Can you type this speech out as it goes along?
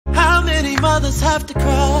mothers have to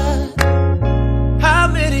cry? How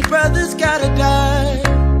many brothers gotta die?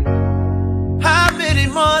 How many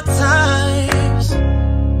more times?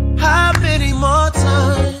 How many more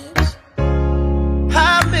times?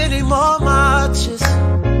 How many more marches?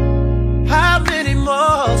 How many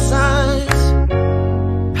more signs?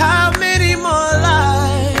 How many more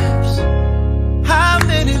lives? How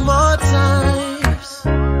many more times?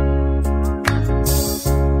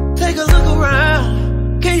 Take a look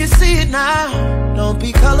around, can you see it now? Don't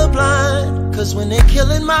be colorblind, cause when they're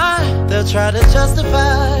killing mine, they'll try to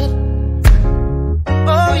justify it.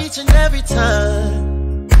 Oh, each and every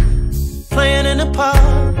time, playing in the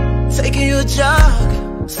park, taking you a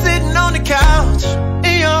jog, sitting on the couch,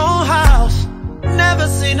 in your own house. Never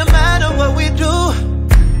seem to matter what we do.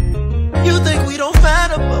 You think we don't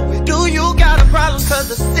matter, but we do. You got a problem cause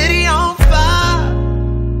the city on fire,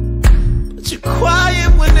 but you're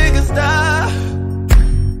quiet when niggas die.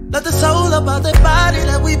 Let the soul up out that body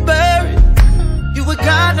that we buried. You with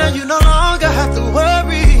God now, you no longer have to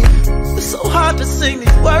worry. It's so hard to sing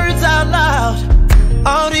these words out loud.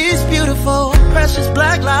 All these beautiful, precious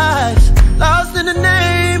black lives lost in the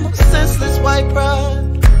name of senseless white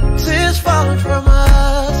pride. Tears falling from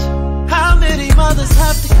us. How many mothers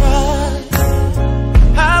have to cry?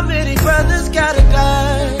 How many brothers gotta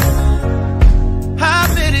die? How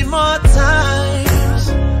many more times?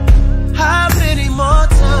 How many more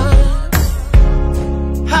times?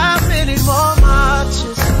 How many more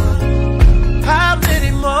marches? How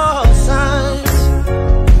many more signs?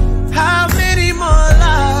 How many more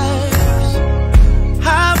lives?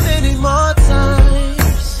 How many more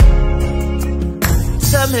times?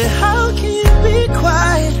 Tell me, how can you be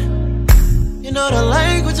quiet? You know the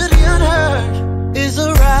language of the unheard is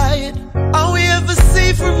a riot. All we ever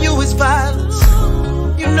see from you is violence.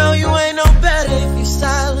 You know you ain't no better if you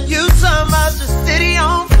silent. You talking about the city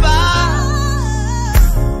on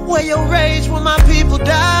fire, where your rage when my people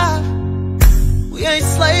die. We ain't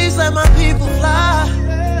slaves, let my people fly.